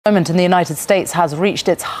Unemployment in the United States has reached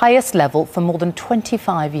its highest level for more than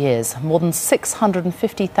 25 years. More than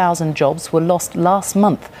 650,000 jobs were lost last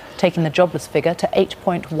month, taking the jobless figure to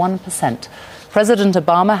 8.1%. President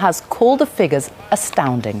Obama has called the figures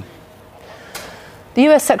astounding. The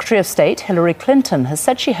US Secretary of State, Hillary Clinton, has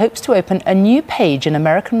said she hopes to open a new page in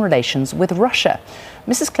American relations with Russia.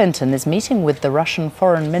 Mrs. Clinton is meeting with the Russian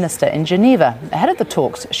foreign minister in Geneva. Ahead of the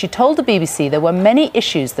talks, she told the BBC there were many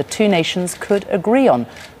issues the two nations could agree on,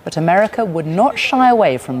 but America would not shy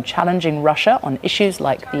away from challenging Russia on issues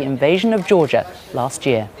like the invasion of Georgia last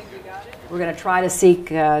year. We're going to try to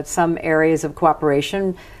seek some areas of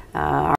cooperation.